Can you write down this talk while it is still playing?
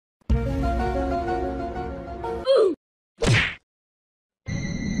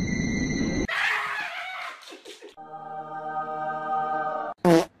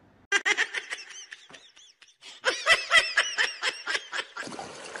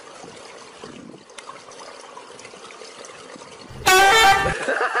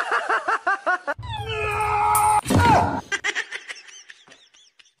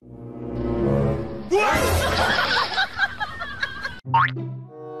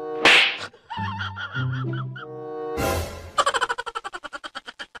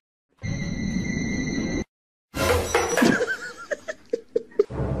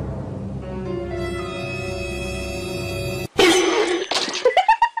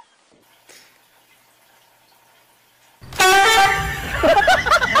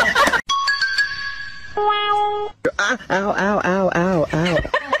Ow, ow, ow, ow, ow.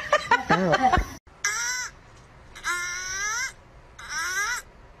 Ow.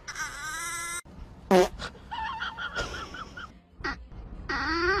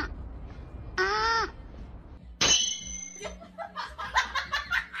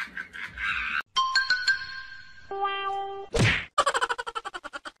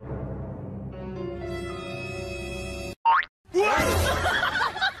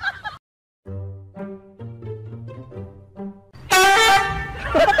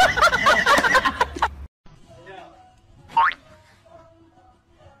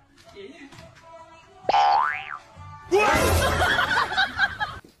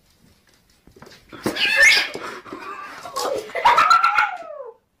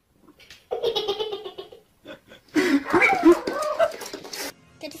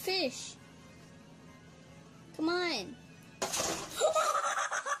 Get a fish. Come on.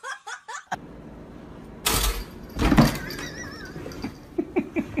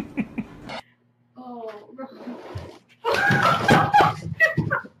 Oh, bro.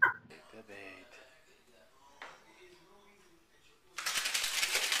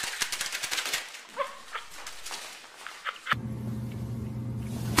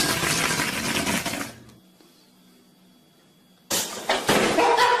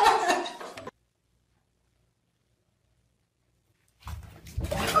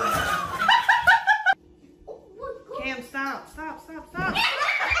 Cam, stop, stop, stop, stop.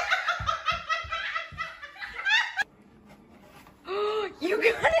 You got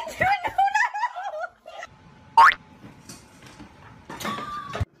it, dude.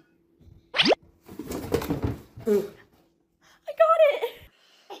 No, no. I got it.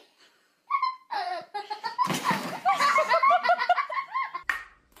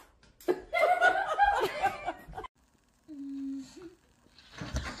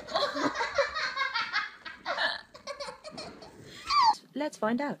 Let's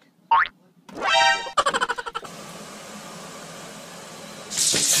find out.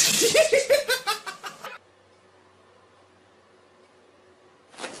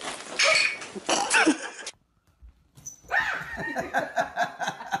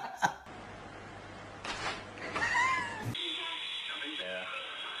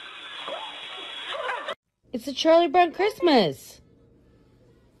 It's a Charlie Brown Christmas.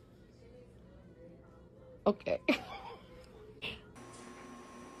 Okay.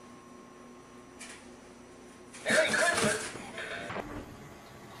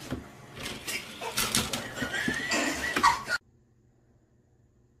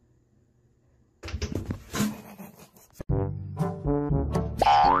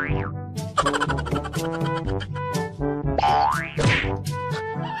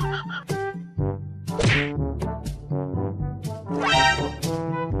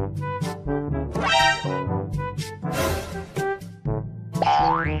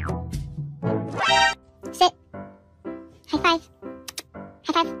 Sit. High five.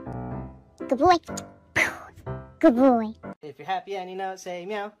 High five. Good boy. Good boy. If you're happy and you know it, say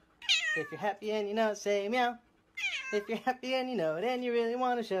meow. If you're happy and you know it, say meow. If you're happy and you know it and you really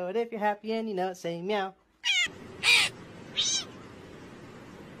want to show it, if you're happy and you know it, say meow.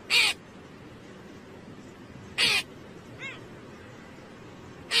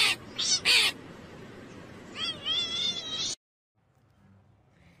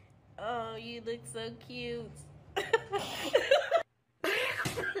 Oh, you look so cute.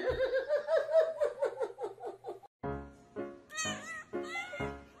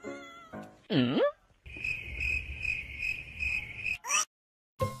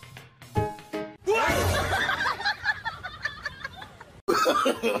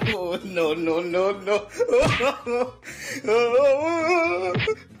 Oh, no, no, no, no.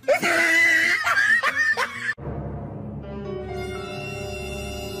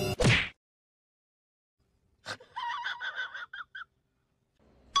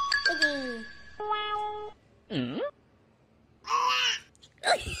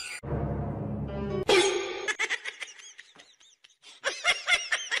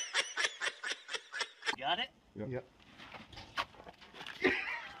 Got it? Yep.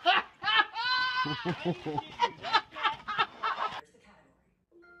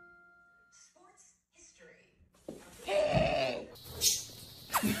 Sports history.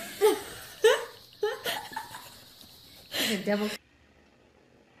 The devil.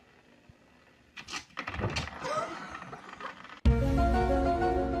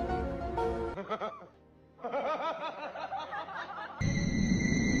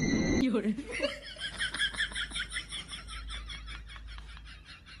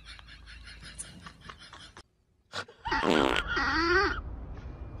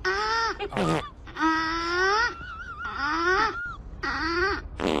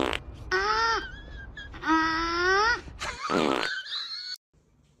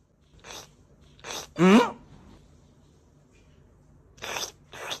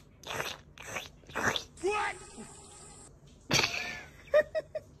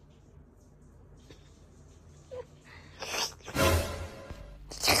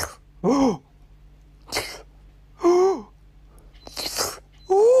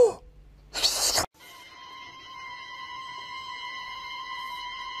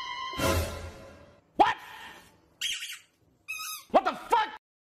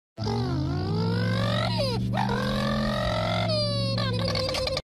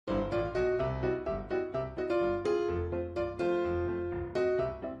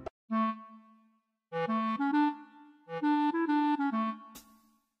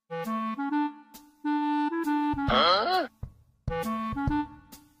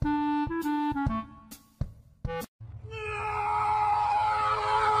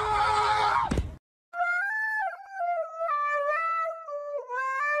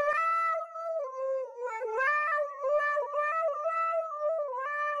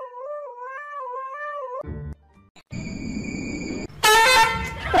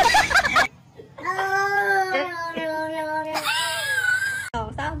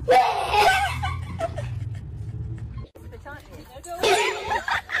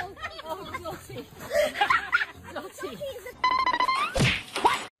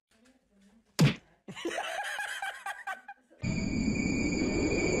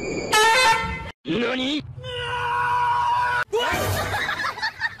 NANI?!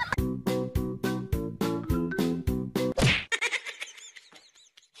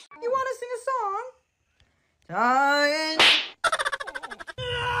 You want to sing a song? Darling.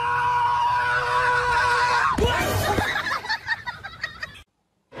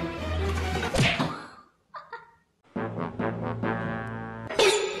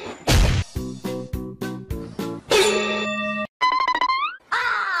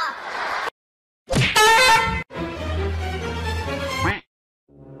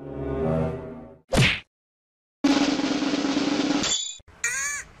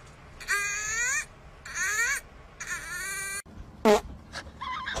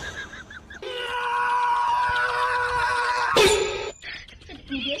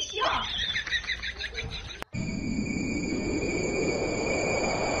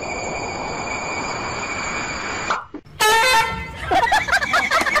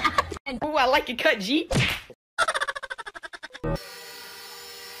 Oh, I like your cut, G.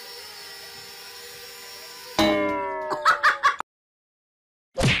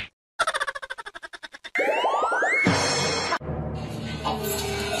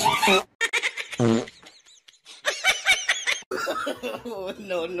 Oh,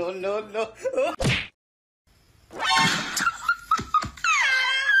 no, no, no, no.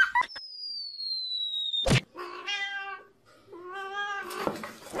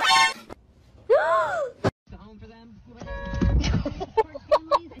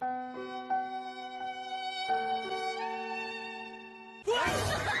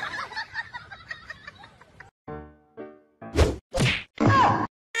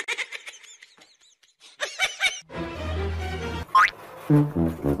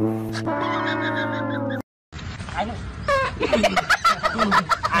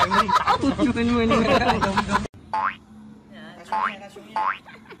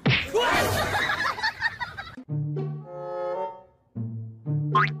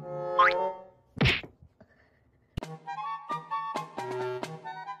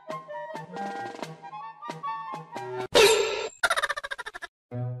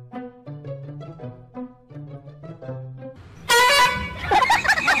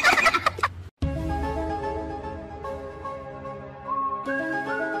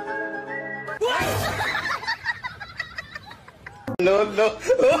 No, no.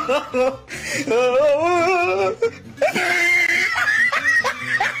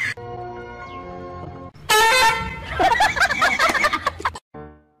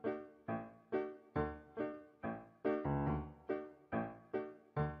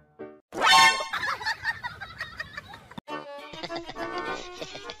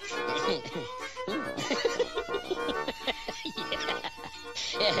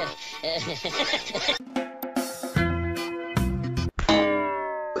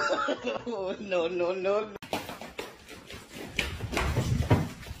 Oh, no, no, no, no.